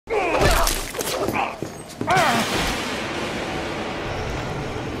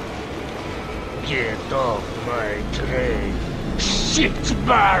trade.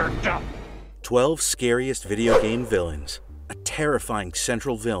 Shitbird! 12 scariest video game villains. A terrifying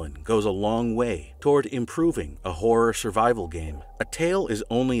central villain goes a long way toward improving a horror survival game. A tale is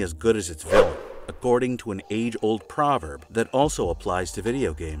only as good as its villain, according to an age-old proverb that also applies to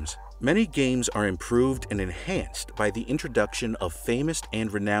video games. Many games are improved and enhanced by the introduction of famous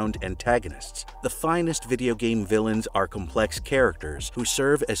and renowned antagonists. The finest video game villains are complex characters who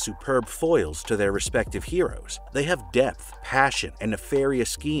serve as superb foils to their respective heroes. They have depth, passion, and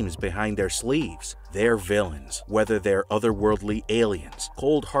nefarious schemes behind their sleeves. They're villains, whether they're otherworldly aliens,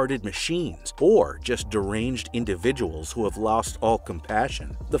 cold-hearted machines, or just deranged individuals who have lost all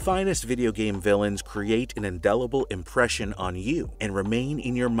compassion. The finest video game villains create an indelible impression on you and remain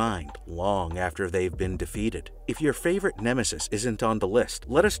in your mind long after they've been defeated. If your favorite nemesis isn't on the list,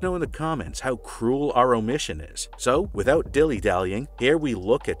 let us know in the comments how cruel our omission is. So, without dilly-dallying, here we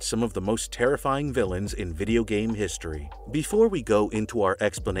look at some of the most terrifying villains in video game history. Before we go into our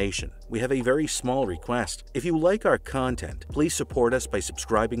explanation, we have a very small request. If you like our content, please support us by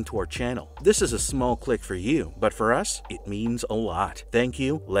subscribing to our channel. This is a small click for you, but for us, it means a lot. Thank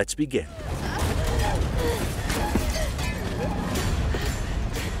you. Let's begin.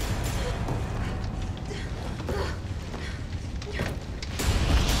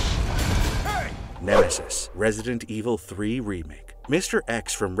 Nemesis, Resident Evil 3 Remake. Mr.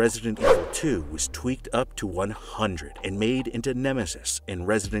 X from Resident Evil 2 was tweaked up to 100 and made into Nemesis in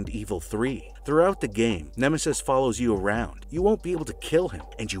Resident Evil 3. Throughout the game, Nemesis follows you around. You won't be able to kill him,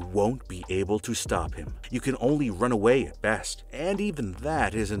 and you won't be able to stop him. You can only run away at best, and even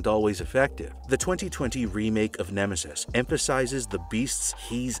that isn't always effective. The 2020 remake of Nemesis emphasizes the beast's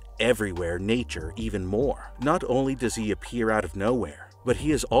he's everywhere nature even more. Not only does he appear out of nowhere, but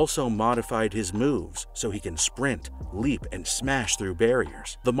he has also modified his moves so he can sprint, leap, and smash through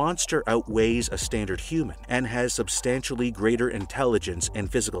barriers. The monster outweighs a standard human and has substantially greater intelligence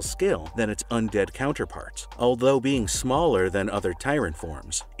and physical skill than its undead counterparts, although being smaller than other tyrant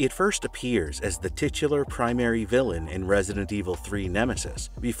forms. It first appears as the titular primary villain in Resident Evil 3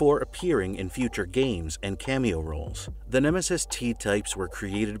 Nemesis, before appearing in future games and cameo roles. The Nemesis T-types were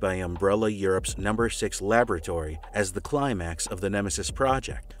created by Umbrella Europe's No. 6 laboratory as the climax of the Nemesis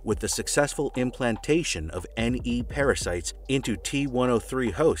project, with the successful implantation of NE parasites into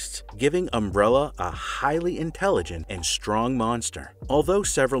T-103 hosts, giving Umbrella a highly intelligent and strong monster. Although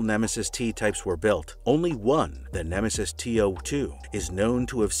several Nemesis T-types were built, only one, the Nemesis T-02, is known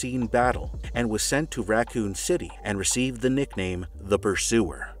to have seen battle and was sent to Raccoon City and received the nickname the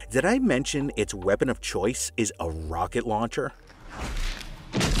Pursuer. Did I mention its weapon of choice is a rocket launcher?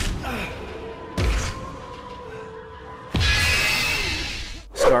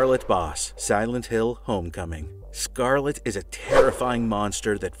 Scarlet Boss, Silent Hill Homecoming. Scarlet is a terrifying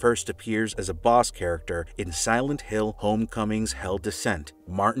monster that first appears as a boss character in Silent Hill Homecoming's Hell Descent,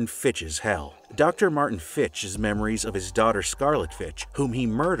 Martin Fitch's Hell. Dr. Martin Fitch's memories of his daughter Scarlet Fitch, whom he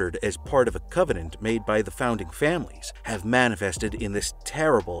murdered as part of a covenant made by the founding families, have manifested in this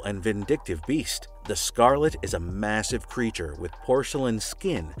terrible and vindictive beast. The Scarlet is a massive creature with porcelain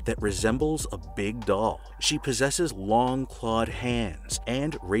skin that resembles a big doll. She possesses long clawed hands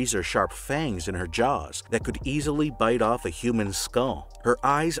and razor-sharp fangs in her jaws that could easily bite off a human skull. Her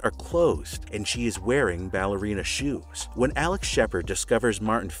eyes are closed, and she is wearing ballerina shoes. When Alex Shepard discovers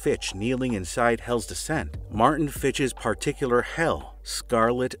Martin Fitch kneeling inside Hell's Descent, Martin Fitch's particular hell,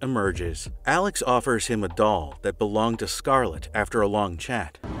 Scarlet, emerges. Alex offers him a doll that belonged to Scarlet after a long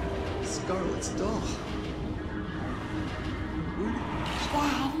chat. Scarlet's doll.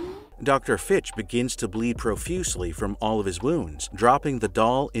 Dr. Fitch begins to bleed profusely from all of his wounds, dropping the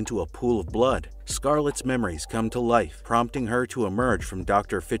doll into a pool of blood. Scarlet's memories come to life, prompting her to emerge from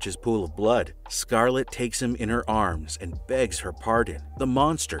Dr. Fitch's pool of blood. Scarlet takes him in her arms and begs her pardon. The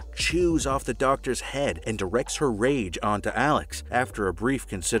monster chews off the doctor's head and directs her rage onto Alex after a brief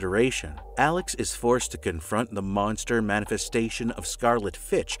consideration. Alex is forced to confront the monster manifestation of Scarlet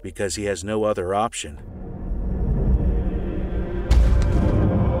Fitch because he has no other option.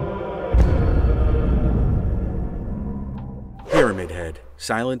 Pyramid Head,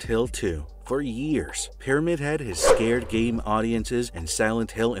 Silent Hill 2. For years, Pyramid Head has scared game audiences and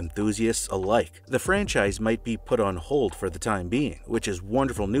Silent Hill enthusiasts alike. The franchise might be put on hold for the time being, which is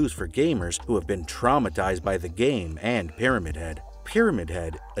wonderful news for gamers who have been traumatized by the game and Pyramid Head. Pyramid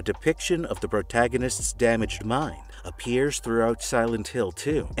Head, a depiction of the protagonist's damaged mind, appears throughout Silent Hill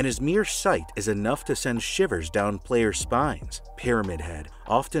 2, and his mere sight is enough to send shivers down players' spines. Pyramid Head,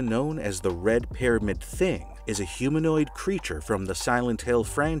 often known as the Red Pyramid Thing, is a humanoid creature from the Silent Hill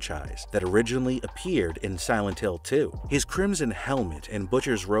franchise that originally appeared in Silent Hill 2. His crimson helmet and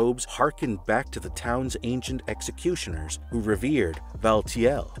butcher's robes harken back to the town's ancient executioners who revered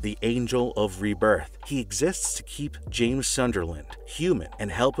Valtiel, the Angel of Rebirth. He exists to keep James Sunderland human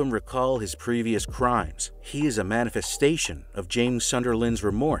and help him recall his previous crimes. He is a manifestation of James Sunderland's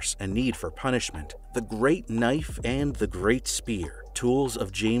remorse and need for punishment. The Great Knife and the Great Spear, tools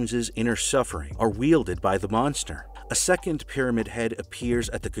of James's inner suffering, are wielded by the monster. A second Pyramid Head appears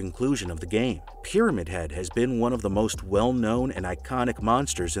at the conclusion of the game. Pyramid Head has been one of the most well-known and iconic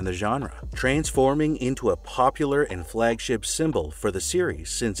monsters in the genre, transforming into a popular and flagship symbol for the series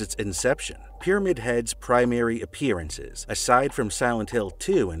since its inception. Pyramid Head's primary appearances, aside from Silent Hill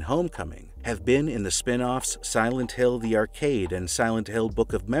 2 and Homecoming, have been in the spin-offs Silent Hill the Arcade and Silent Hill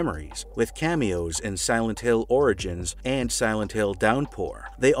Book of Memories, with cameos in Silent Hill Origins and Silent Hill Downpour.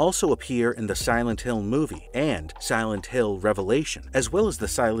 They also appear in the Silent Hill movie and Silent Hill Revelation, as well as the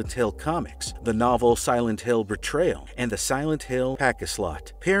Silent Hill comics, the novel Silent Hill Betrayal, and the Silent Hill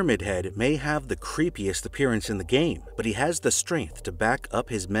Pack-a-Slot. Pyramid Head may have the creepiest appearance in the game, but he has the strength to back up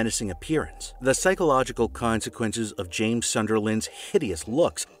his menacing appearance. The psychological consequences of James Sunderland's hideous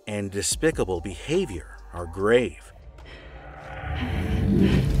looks and despicable behavior are grave.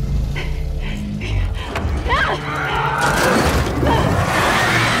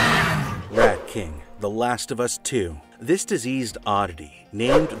 Rat King, The Last of Us 2. This diseased oddity,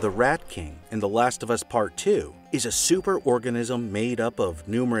 named the Rat King in The Last of Us Part 2, is a superorganism made up of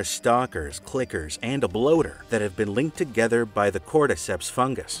numerous stalkers, clickers, and a bloater that have been linked together by the cordyceps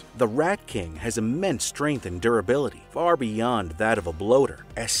fungus. The Rat King has immense strength and durability, far beyond that of a bloater,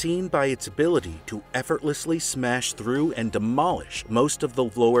 as seen by its ability to effortlessly smash through and demolish most of the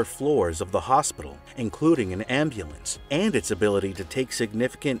lower floors of the hospital, including an ambulance, and its ability to take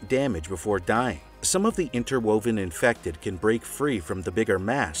significant damage before dying. Some of the interwoven infected can break free from the bigger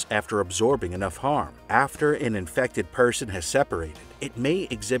mass after absorbing enough harm. After an infected person has separated, it may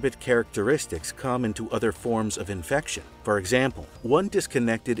exhibit characteristics common to other forms of infection. For example, one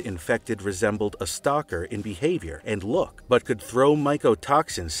disconnected infected resembled a stalker in behavior and look, but could throw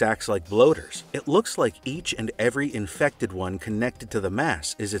mycotoxin sacs like bloaters. It looks like each and every infected one connected to the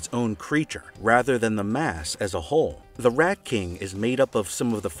mass is its own creature, rather than the mass as a whole. The Rat King is made up of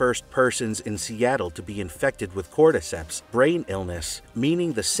some of the first persons in Seattle to be infected with cordyceps brain illness,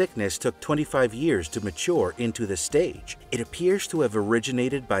 meaning the sickness took 25 years to mature into this stage. It appears to have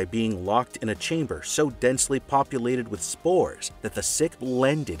originated by being locked in a chamber so densely populated with spores that the sick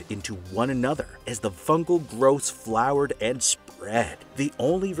blended into one another as the fungal growths flowered and spread. The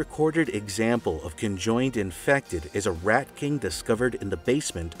only recorded example of conjoined infected is a Rat King discovered in the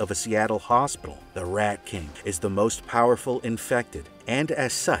basement of a Seattle hospital. The Rat King is the most powerful infected, and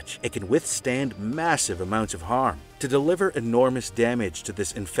as such, it can withstand massive amounts of harm. To deliver enormous damage to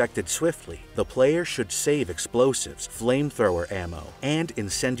this infected swiftly, the player should save explosives, flamethrower ammo, and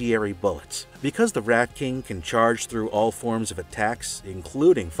incendiary bullets. Because the Rat King can charge through all forms of attacks,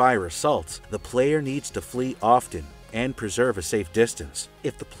 including fire assaults, the player needs to flee often and preserve a safe distance.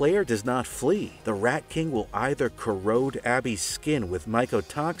 If the player does not flee, the Rat King will either corrode Abby's skin with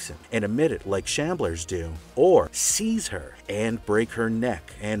mycotoxin and emit it like shamblers do, or seize her and break her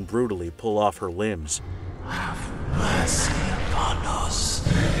neck and brutally pull off her limbs. Have mercy upon us.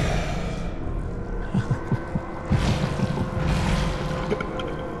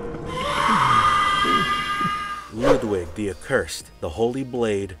 Ludwig the Accursed, the Holy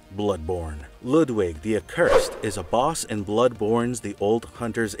Blade, Bloodborne. Ludwig the Accursed is a boss in Bloodborne's The Old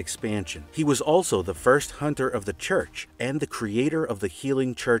Hunters expansion. He was also the first hunter of the church and the creator of the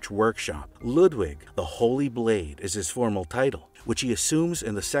Healing Church Workshop. Ludwig, the Holy Blade, is his formal title, which he assumes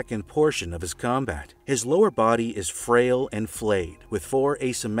in the second portion of his combat. His lower body is frail and flayed, with 4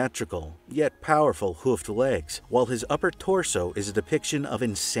 asymmetrical, yet powerful hoofed legs, while his upper torso is a depiction of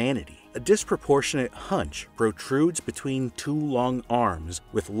insanity. A disproportionate hunch protrudes between 2 long arms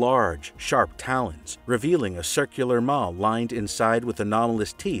with large, sharp talons, revealing a circular maw lined inside with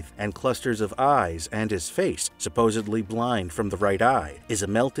anomalous teeth and clusters of eyes, and his face, supposedly blind from the right eye, is a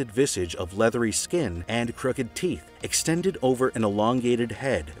melted visage of leathery skin and crooked teeth, extended over an elongated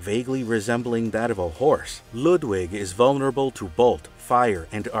head, vaguely resembling that of a horse. Ludwig is vulnerable to bolt, fire,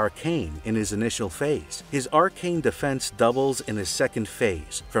 and arcane in his initial phase. His arcane defense doubles in his second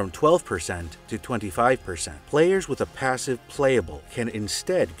phase, from 12% to 25%. Players with a passive playable can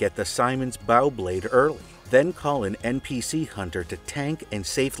instead get the Simon's Bow Blade early. then call an NPC hunter to tank and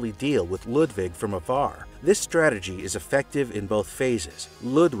safely deal with Ludwig from afar. This strategy is effective in both phases.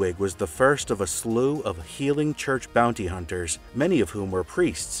 Ludwig was the first of a slew of healing church bounty hunters, many of whom were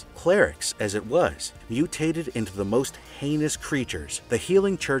priests. Clerics, as it was, mutated into the most heinous creatures. The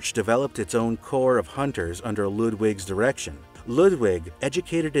healing church developed its own corps of hunters under Ludwig's direction. Ludwig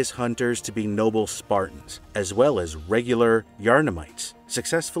educated his hunters to be noble Spartans, as well as regular Yarnamites,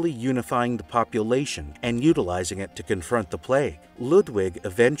 successfully unifying the population and utilizing it to confront the plague. Ludwig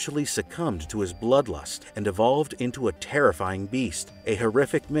eventually succumbed to his bloodlust and evolved into a terrifying beast, a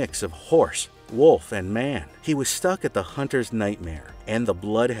horrific mix of horse, wolf, and man. He was stuck at the hunter's nightmare, and the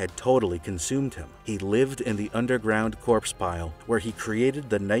blood had totally consumed him. He lived in the underground corpse pile, where he created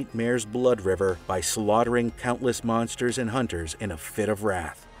the nightmare's blood river by slaughtering countless monsters and hunters in a fit of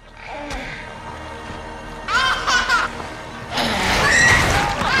wrath.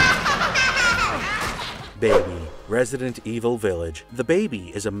 Baby, Resident Evil Village. The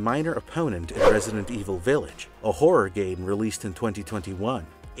Baby is a minor opponent in Resident Evil Village, a horror game released in 2021.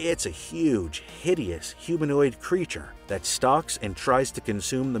 It's a huge, hideous, humanoid creature that stalks and tries to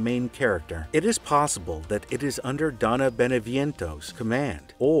consume the main character. It is possible that it is under Donna Beneviento's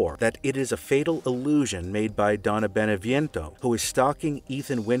command, or that it is a fatal illusion made by Donna Beneviento, who is stalking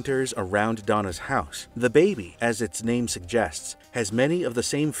Ethan Winters around Donna's house. The Baby, as its name suggests, has many of the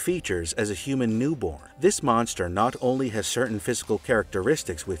same features as a human newborn. This monster not only has certain physical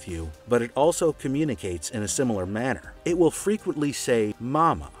characteristics with you, but it also communicates in a similar manner. It will frequently say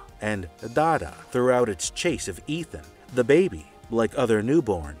 "Mama" and "Dada" throughout its chase of Ethan. The Baby, like other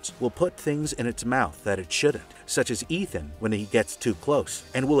newborns, will put things in its mouth that it shouldn't, such as Ethan when he gets too close,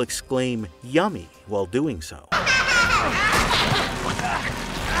 and will exclaim "Yummy" while doing so.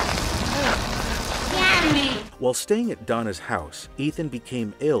 While staying at Donna's house, Ethan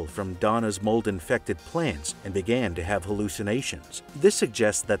became ill from Donna's mold-infected plants and began to have hallucinations. This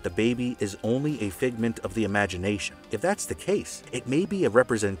suggests that the Baby is only a figment of the imagination. If that's the case, it may be a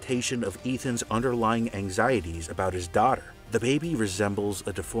representation of Ethan's underlying anxieties about his daughter. The Baby resembles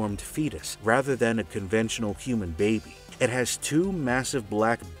a deformed fetus rather than a conventional human baby. It has two massive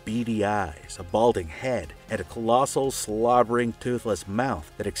black beady eyes, a balding head, and a colossal, slobbering, toothless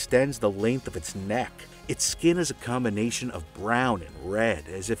mouth that extends the length of its neck. Its skin is a combination of brown and red,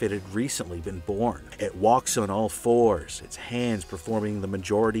 as if it had recently been born. It walks on all fours, its hands performing the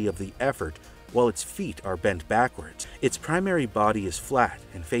majority of the effort, while its feet are bent backwards. Its primary body is flat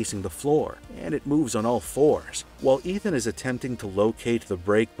and facing the floor, and it moves on all fours. While Ethan is attempting to locate the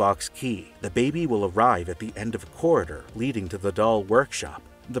break box key, the Baby will arrive at the end of a corridor leading to the doll workshop.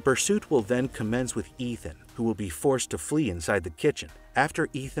 The pursuit will then commence with Ethan, who will be forced to flee inside the kitchen. After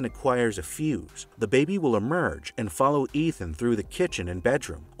Ethan acquires a fuse, the Baby will emerge and follow Ethan through the kitchen and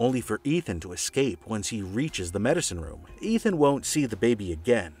bedroom, only for Ethan to escape once he reaches the medicine room. Ethan won't see the Baby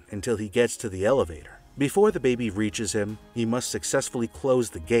again until he gets to the elevator. Before the Baby reaches him, he must successfully close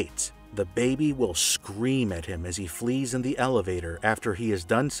the gates. The Baby will scream at him as he flees in the elevator after he has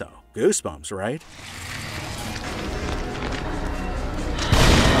done so. Goosebumps, right?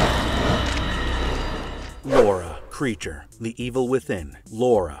 Laura, creature, the evil within.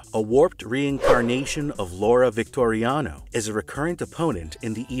 Laura, a warped reincarnation of Laura Victoriano, is a recurrent opponent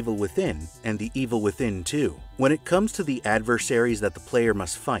in The Evil Within and The Evil Within 2. When it comes to the adversaries that the player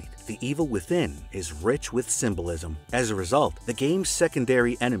must fight, The Evil Within is rich with symbolism. As a result, the game's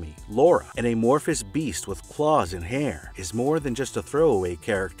secondary enemy, Laura, an amorphous beast with claws and hair, is more than just a throwaway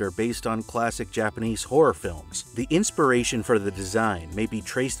character based on classic Japanese horror films. The inspiration for the design may be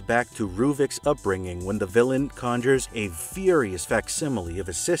traced back to Ruvik's upbringing when the villain conjures a furious facsimile of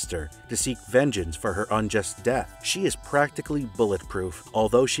his sister to seek vengeance for her unjust death. She is practically bulletproof,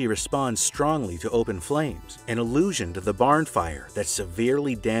 although she responds strongly to open flames, an allusion to the barn fire that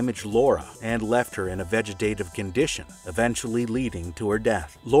severely damaged Laura and left her in a vegetative condition, eventually leading to her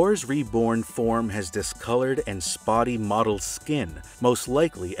death. Laura's reborn form has discolored and spotty mottled skin, most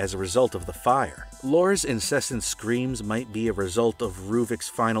likely as a result of the fire. Laura's incessant screams might be a result of Ruvik's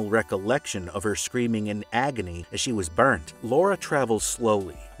final recollection of her screaming in agony as she was burnt. Laura travels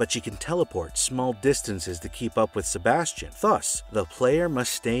slowly, but she can teleport small distances to keep up with Sebastian. Thus, the player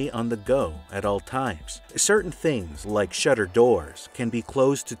must stay on the go at all times. Certain things, like shuttered doors, can be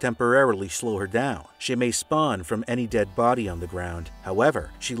closed to temporarily slow her down. She may spawn from any dead body on the ground. However,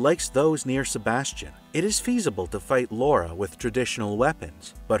 she likes those near Sebastian. It is feasible to fight Laura with traditional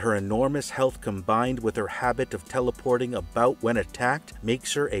weapons, but her enormous health combined with her habit of teleporting about when attacked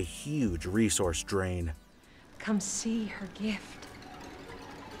makes her a huge resource drain. Come see her gift.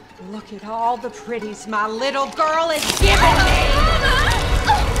 Look at all the pretties my little girl is giving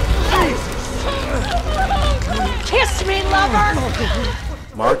me! Kiss me,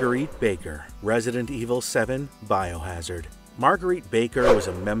 lover! Marguerite Baker, Resident Evil 7 Biohazard. Marguerite Baker was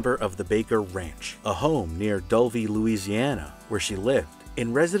a member of the Baker Ranch, a home near Dulvey, Louisiana, where she lived.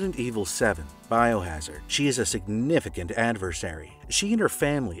 In Resident Evil 7 Biohazard, she is a significant adversary. She and her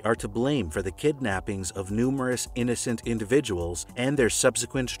family are to blame for the kidnappings of numerous innocent individuals and their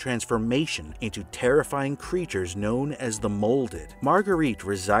subsequent transformation into terrifying creatures known as the Molded. Marguerite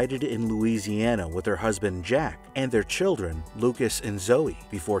resided in Louisiana with her husband Jack and their children Lucas and Zoe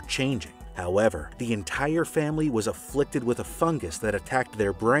before changing. However, the entire family was afflicted with a fungus that attacked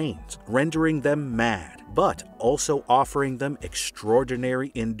their brains, rendering them mad, but also offering them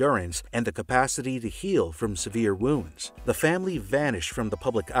extraordinary endurance and the capacity to heal from severe wounds. The family vanished from the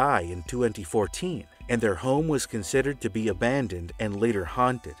public eye in 2014, and their home was considered to be abandoned and later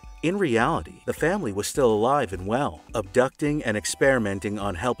haunted. In reality, the family was still alive and well, abducting and experimenting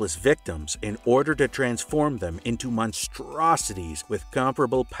on helpless victims in order to transform them into monstrosities with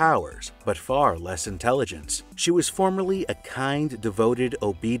comparable powers, but far less intelligence. She was formerly a kind, devoted,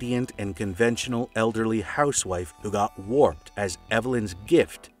 obedient, and conventional elderly housewife who got warped as Evelyn's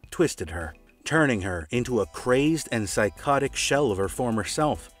gift twisted her, turning her into a crazed and psychotic shell of her former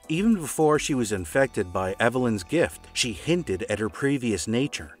self. Even before she was infected by Evelyn's gift, she hinted at her previous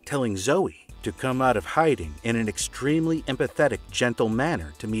nature, telling Zoe to come out of hiding in an extremely empathetic, gentle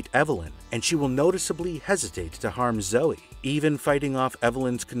manner to meet Evelyn, and she will noticeably hesitate to harm Zoe, even fighting off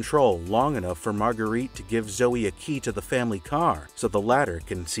Evelyn's control long enough for Marguerite to give Zoe a key to the family car so the latter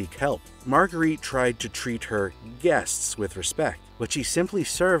can seek help. Marguerite tried to treat her guests with respect, but she simply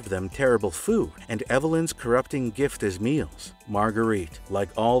served them terrible food and Evelyn's corrupting gift as meals. Marguerite, like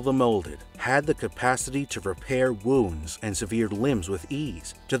all the Molded, had the capacity to repair wounds and severed limbs with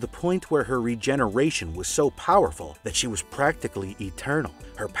ease, to the point where her regeneration was so powerful that she was practically eternal.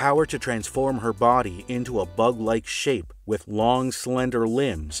 Her power to transform her body into a bug-like shape with long, slender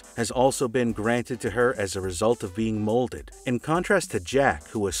limbs has also been granted to her as a result of being molded. In contrast to Jack,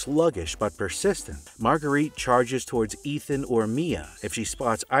 who was sluggish but persistent, Marguerite charges towards Ethan or Mia if she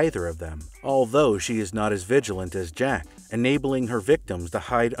spots either of them, although she is not as vigilant as Jack, enabling her victims to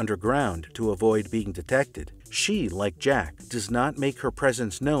hide underground to avoid being detected. She, like Jack, does not make her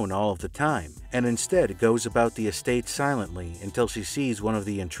presence known all of the time, and instead goes about the estate silently until she sees one of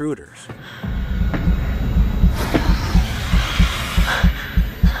the intruders.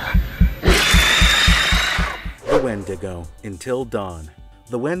 The Wendigo, Until Dawn.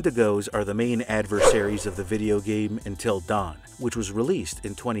 The Wendigos are the main adversaries of the video game Until Dawn, which was released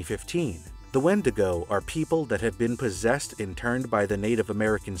in 2015. The Wendigo are people that have been possessed and turned by the Native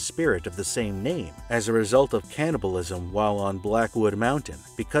American spirit of the same name as a result of cannibalism while on Blackwood Mountain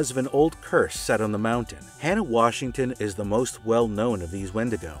because of an old curse set on the mountain. Hannah Washington is the most well-known of these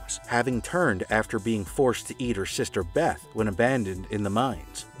Wendigos, having turned after being forced to eat her sister Beth when abandoned in the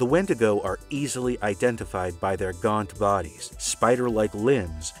mines. The Wendigo are easily identified by their gaunt bodies, spider-like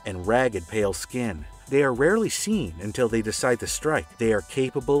limbs, and ragged pale skin. They are rarely seen until they decide to strike. They are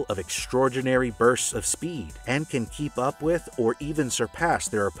capable of extraordinary bursts of speed and can keep up with or even surpass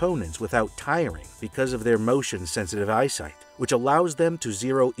their opponents without tiring because of their motion-sensitive eyesight, which allows them to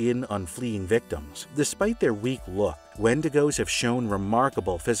zero in on fleeing victims. Despite their weak look, Wendigos have shown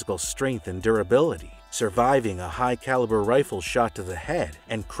remarkable physical strength and durability, surviving a high-caliber rifle shot to the head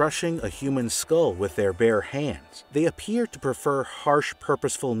and crushing a human skull with their bare hands. They appear to prefer harsh,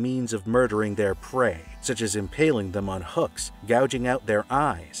 purposeful means of murdering their prey, such as impaling them on hooks, gouging out their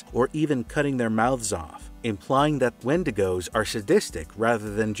eyes, or even cutting their mouths off, implying that Wendigos are sadistic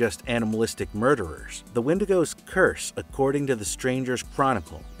rather than just animalistic murderers. The Wendigo's curse, according to the Stranger's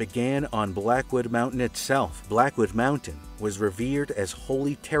Chronicle, began on Blackwood Mountain itself. Blackwood Mountain was revered as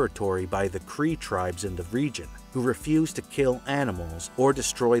holy territory by the Cree tribes in the region, who refused to kill animals or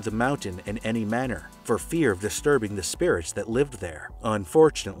destroy the mountain in any manner, for fear of disturbing the spirits that lived there.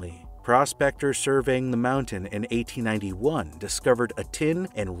 Unfortunately, prospectors surveying the mountain in 1891 discovered a tin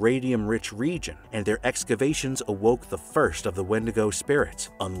and radium-rich region, and their excavations awoke the first of the Wendigo spirits,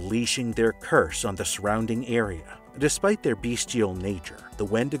 unleashing their curse on the surrounding area. Despite their bestial nature, the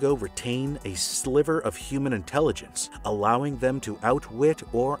Wendigo retain a sliver of human intelligence, allowing them to outwit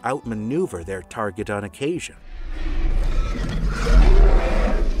or outmaneuver their target on occasion.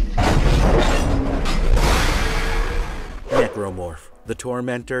 Necromorph, the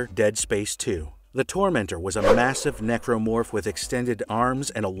Tormentor, Dead Space 2. The Tormentor was a massive necromorph with extended arms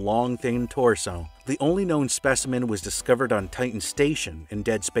and a long, thin torso, The only known specimen was discovered on Titan Station in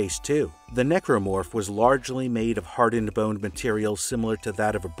Dead Space 2. The necromorph was largely made of hardened bone material similar to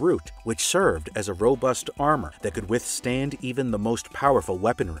that of a brute, which served as a robust armor that could withstand even the most powerful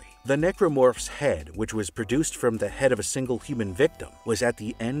weaponry. The necromorph's head, which was produced from the head of a single human victim, was at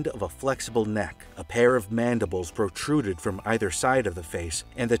the end of a flexible neck. A pair of mandibles protruded from either side of the face,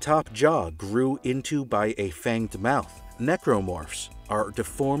 and the top jaw grew into by a fanged mouth. Necromorphs are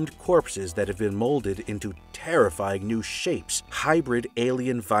deformed corpses that have been molded into terrifying new shapes, hybrid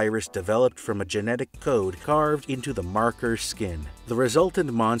alien virus developed from a genetic code carved into the marker's skin. The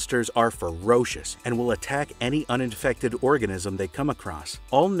resultant monsters are ferocious and will attack any uninfected organism they come across.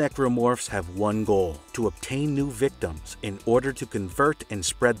 All necromorphs have one goal: to obtain new victims in order to convert and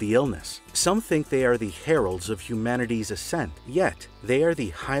spread the illness. Some think they are the heralds of humanity's ascent, yet they are the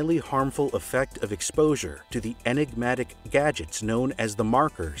highly harmful effect of exposure to the enigmatic gadgets known as the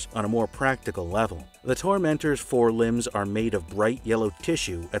markers on a more practical level. The tormentor's forelimbs are made of bright yellow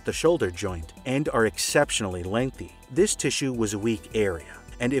tissue at the shoulder joint and are exceptionally lengthy. This tissue was a weak area,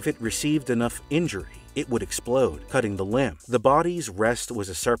 and if it received enough injury, it would explode, cutting the limb. The body's rest was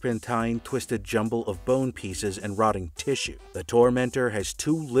a serpentine, twisted jumble of bone pieces and rotting tissue. The tormentor has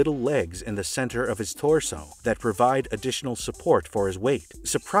two little legs in the center of his torso that provide additional support for his weight.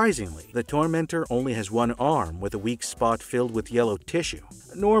 Surprisingly, the tormentor only has one arm with a weak spot filled with yellow tissue.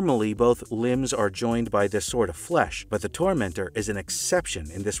 Normally, both limbs are joined by this sort of flesh, but the tormentor is an exception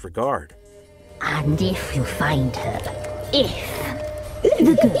in this regard. And if you find her,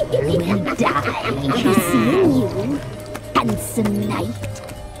 the girl will die. Seeing you, handsome knight.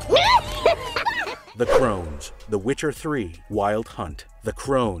 The Crones, The Witcher 3, Wild Hunt. The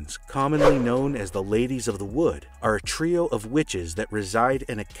Crones, commonly known as the Ladies of the Wood, are a trio of witches that reside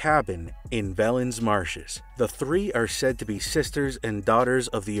in a cabin in Velen's marshes. The three are said to be sisters and daughters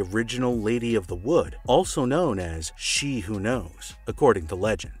of the original Lady of the Wood, also known as She Who Knows, according to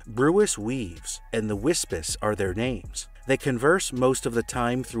legend. Brewis weaves, and the Wispis are their names. They converse most of the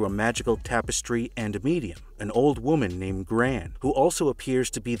time through a magical tapestry and medium, an old woman named Gran, who also appears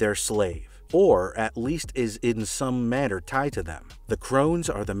to be their slave, or at least is in some manner tied to them. The Crones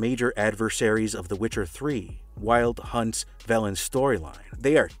are the major adversaries of The Witcher 3, Wild Hunt's Velen storyline.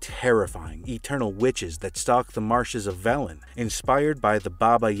 They are terrifying, eternal witches that stalk the marshes of Velen, inspired by the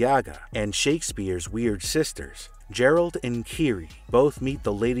Baba Yaga and Shakespeare's weird sisters. Gerald and Ciri both meet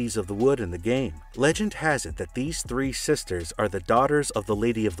the Ladies of the Wood in the game. Legend has it that these three sisters are the daughters of the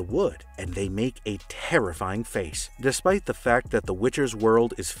Lady of the Wood, and they make a terrifying face. Despite the fact that the Witcher's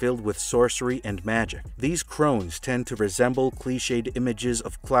world is filled with sorcery and magic, these crones tend to resemble cliched images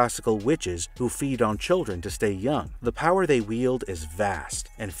of classical witches who feed on children to stay young. The power they wield is vast,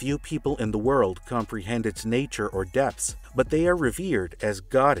 and few people in the world comprehend its nature or depths, but they are revered as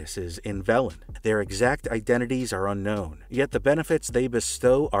goddesses in Velen. Their exact identities are unknown, yet the benefits they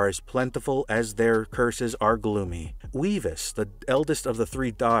bestow are as plentiful as their curses are gloomy. Weavis, the eldest of the three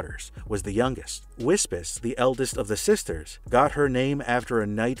daughters, was the youngest. Wispis, the eldest of the sisters, got her name after a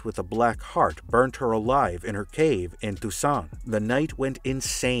knight with a black heart burnt her alive in her cave in Tucson. The knight went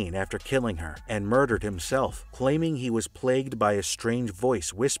insane after killing her and murdered himself, claiming he was plagued by a strange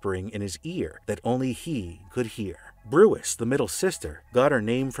voice whispering in his ear that only he could hear. Brewis, the middle sister, got her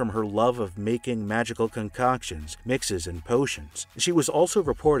name from her love of making magical concoctions, mixes, and potions. She was also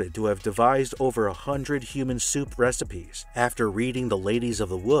reported to have devised over 100 human soup recipes. After reading The Ladies of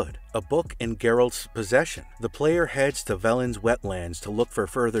the Wood, a book in Geralt's possession, the player heads to Velen's wetlands to look for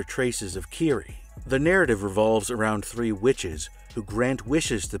further traces of Ciri. The narrative revolves around three witches who grant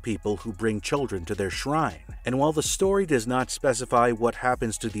wishes to people who bring children to their shrine. And while the story does not specify what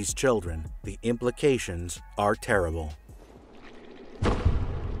happens to these children, the implications are terrible.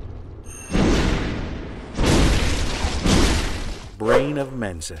 Brain of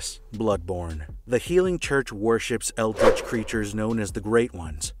Mensis, Bloodborne. The Healing Church worships eldritch creatures known as the Great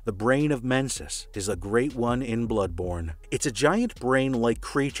Ones. The Brain of Mensis is a Great One in Bloodborne. It's a giant brain-like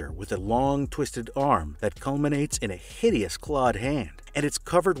creature with a long, twisted arm that culminates in a hideous clawed hand, and it's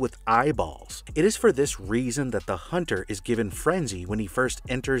covered with eyeballs. It is for this reason that the hunter is given frenzy when he first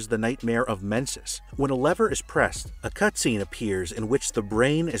enters the nightmare of Mensis. When a lever is pressed, a cutscene appears in which the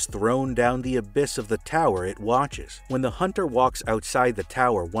brain is thrown down the abyss of the tower it watches. When the hunter walks outside the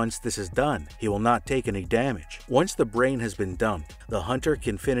tower once this is done, he will not take any damage. Once the brain has been dumped, the hunter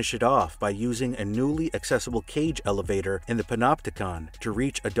can finish it off by using a newly accessible cage elevator in the Panopticon to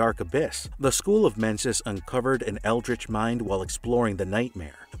reach a dark abyss. The School of Mensis uncovered an eldritch mind while exploring the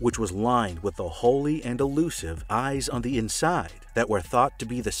nightmare, which was lined with the holy and elusive eyes on the inside that were thought to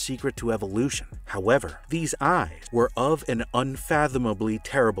be the secret to evolution. However, these eyes were of an unfathomably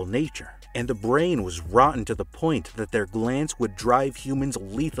terrible nature. and the brain was rotten to the point that their glands would drive humans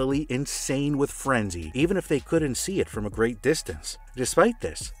lethally insane with frenzy, even if they couldn't see it from a great distance. Despite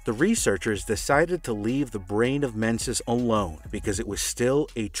this, the researchers decided to leave the brain of Mensis alone because it was still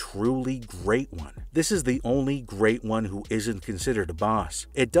a truly great one. This is the only great one who isn't considered a boss.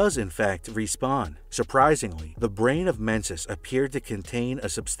 It does in fact respawn. Surprisingly, the brain of Mensis appeared to contain a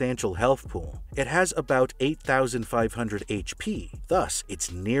substantial health pool. It has about 8,500 HP, thus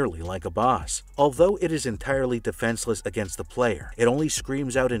it's nearly like a boss. Although it is entirely defenseless against the player, it only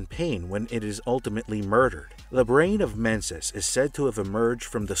screams out in pain when it is ultimately murdered. The brain of Mensis is said to have emerged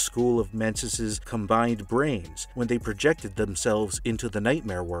from the school of Mensis's combined brains when they projected themselves into the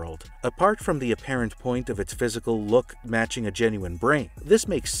nightmare world. Apart from the apparent point of its physical look matching a genuine brain, this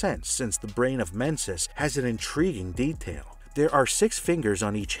makes sense since the brain of Mensis has an intriguing detail. There are 6 fingers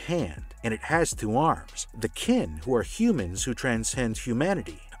on each hand, and it has 2 arms. The kin, who are humans who transcend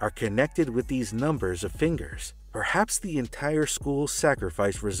humanity, are connected with these numbers of fingers. Perhaps the entire school's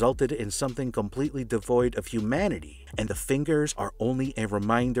sacrifice resulted in something completely devoid of humanity, and the fingers are only a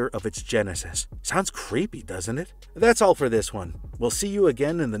reminder of its genesis. Sounds creepy, doesn't it? That's all for this one. We'll see you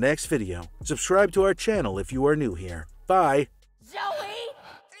again in the next video. Subscribe to our channel if you are new here. Bye! Zoe!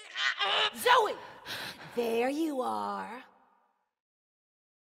 Zoe! There you are.